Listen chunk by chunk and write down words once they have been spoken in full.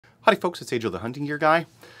Howdy folks, it's Ajo the Hunting Gear Guy.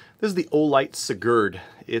 This is the Olight Sigurd.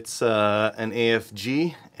 It's an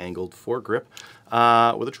AFG angled foregrip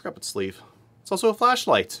with a trick up its sleeve. It's also a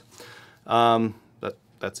flashlight.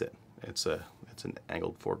 That's it. It's an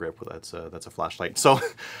angled foregrip. That's a flashlight. So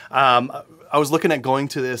I was looking at going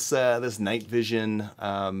to this this night vision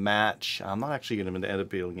match. I'm not actually going to end up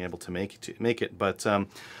being able to make it, but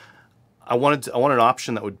I wanted an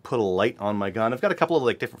option that would put a light on my gun. I've got a couple of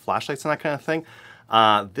like different flashlights and that kind of thing.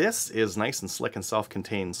 This is nice and slick and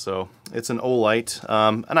self-contained, so it's an Olight,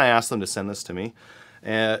 and I asked them to send this to me.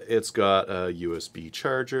 It's got a USB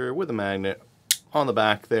charger with a magnet on the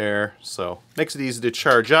back there, so makes it easy to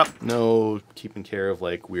charge up. No keeping care of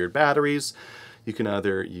like weird batteries. You can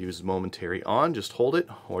either use momentary on, just hold it,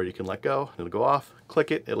 or you can let go, it'll go off, click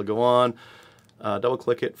it, it'll go on. Double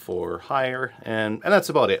click it for higher, and that's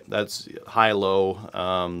about it. That's high, low,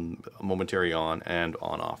 momentary on, and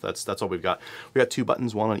on off. That's all we've got. We got two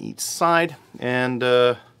buttons, one on each side, and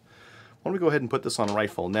why don't we go ahead and put this on a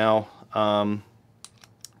rifle now?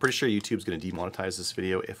 Pretty sure YouTube's going to demonetize this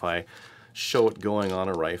video if I show it going on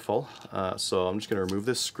a rifle. So I'm just going to remove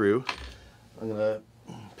this screw. I'm going to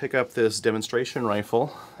pick up this demonstration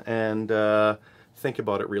rifle and think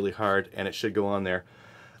about it really hard, and it should go on there.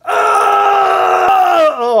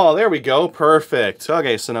 Oh, there we go. Perfect.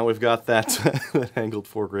 Okay, so now we've got that, that angled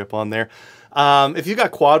foregrip on there. If you've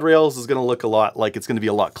got quad rails, it's going to look a lot like it's going to be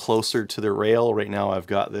a lot closer to the rail. Right now I've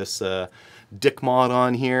got this dick mod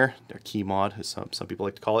on here, or key mod, as some people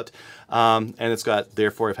like to call it. And it's got,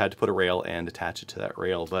 therefore I've had to put a rail and attach it to that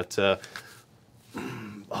rail. But, oh,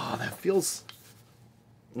 that feels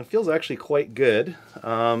actually quite good.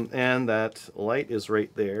 And that light is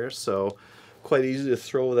right there, so quite easy to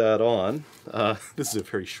throw that on. This is a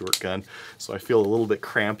very short gun, so I feel a little bit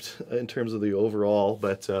cramped in terms of the overall,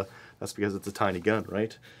 but that's because it's a tiny gun,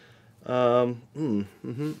 right? I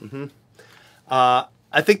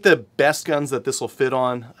think the best guns that this will fit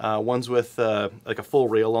on, ones with like a full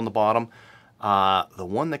rail on the bottom, the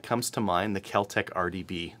one that comes to mind, the Kel-Tec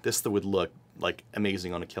RDB. This would look like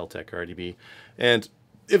amazing on a Kel-Tec RDB. And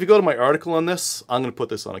if you go to my article on this, I'm going to put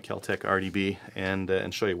this on a Kel-Tec RDB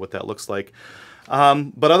and show you what that looks like.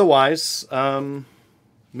 But otherwise,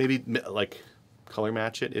 maybe like color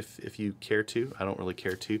match it if you care to. I don't really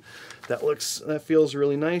care to. That feels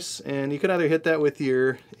really nice, and you can either hit that with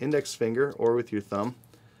your index finger or with your thumb.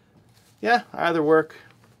 Yeah, either work.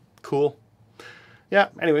 Cool. Yeah.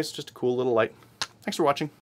 Anyways, just a cool little light. Thanks for watching.